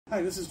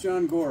Hi, this is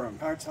John Goreham,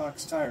 Car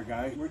Talks Tire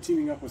Guy. We're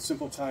teaming up with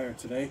SimpleTire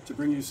today to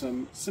bring you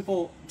some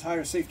simple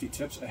tire safety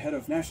tips ahead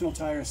of National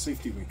Tire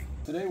Safety Week.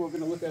 Today we're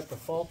going to look at the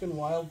Falcon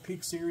Wild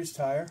Peak Series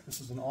tire.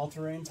 This is an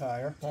all-terrain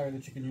tire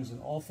that you can use in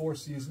all 4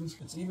 seasons.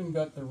 It's even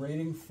got the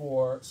rating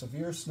for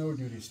severe snow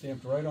duty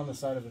stamped right on the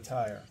side of the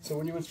tire. So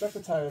when you inspect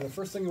the tire, the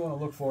first thing you want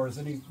to look for is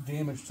any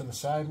damage to the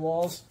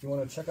sidewalls. You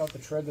want to check out the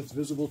tread that's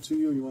visible to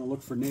you. You want to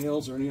look for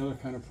nails or any other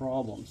kind of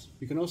problems.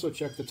 You can also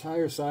check the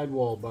tire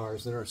sidewall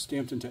bars that are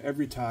stamped into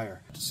every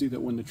tire to see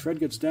that when the tread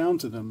gets down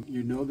to them,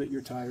 you know that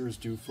your tire is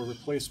due for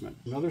replacement.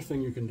 Another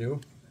thing you can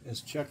do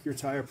is check your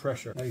tire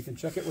pressure. Now you can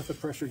check it with the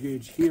pressure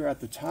gauge here at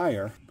the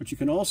tire, but you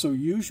can also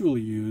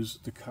usually use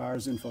the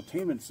car's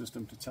infotainment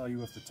system to tell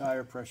you if the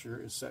tire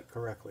pressure is set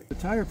correctly. The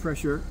tire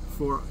pressure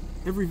for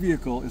every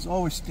vehicle is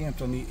always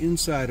stamped on the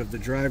inside of the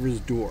driver's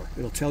door.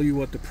 It'll tell you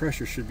what the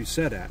pressure should be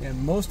set at.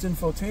 And most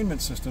infotainment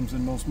systems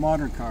in most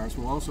modern cars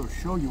will also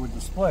show you a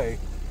display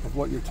of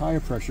what your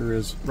tire pressure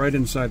is right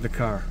inside the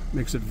car.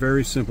 Makes it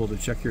very simple to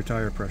check your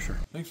tire pressure.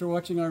 Thanks for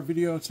watching our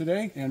video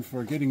today and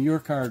for getting your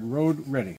car road ready.